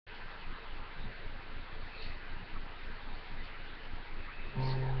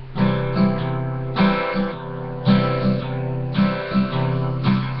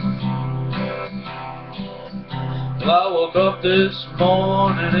up this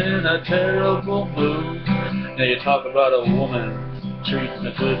morning in a terrible mood. Now you talk about a woman treating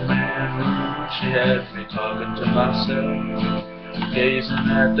a good man rude. She had me talking to myself, gazing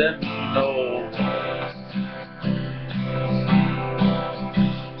at that mean old wall.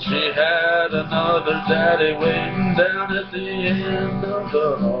 She had another daddy waiting down at the end of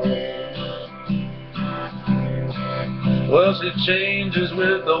the hall. Well, she changes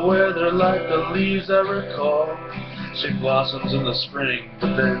with the weather like the leaves I recall. She blossoms in the spring,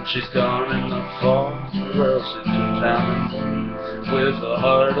 but then she's gone in the fall. Well, she's Two-Timin with a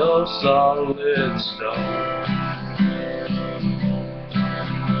heart of solid stone.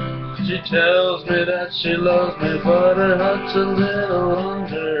 She tells me that she loves me, but her heart's a little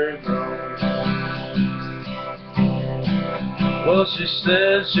undergrown. Well, she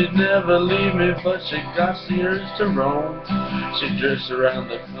said she'd never leave me, but she got the urge to roam. She drifts around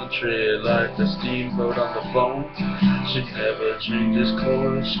the country like a steamboat on the bone. She never changes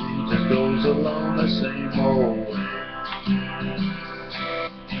course, she just goes along the same old way.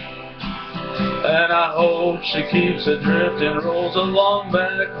 And I hope she keeps adrift and rolls along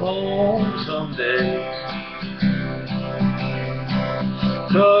back home someday.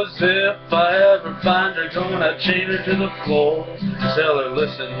 'Cause if I ever find her, gonna chain her to the floor. Tell her,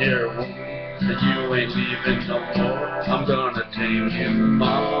 listen here, woman, that you ain't leaving no more. I'm gonna tame you,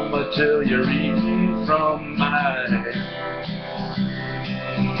 mama, till you're eating from my hand.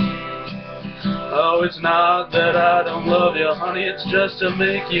 Oh, it's not that I don't love you, honey, it's just to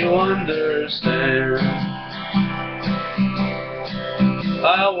make you understand.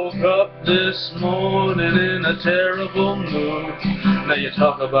 I woke up this morning in a terrible mood. Now you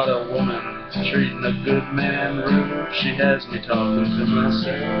talk about a woman treating a good man rude. She has me talking to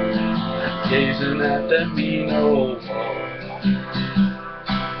myself, gazing at that mean old wall.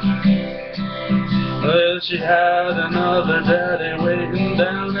 Well, she had another daddy waiting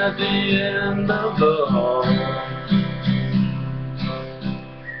down at the end of the hall.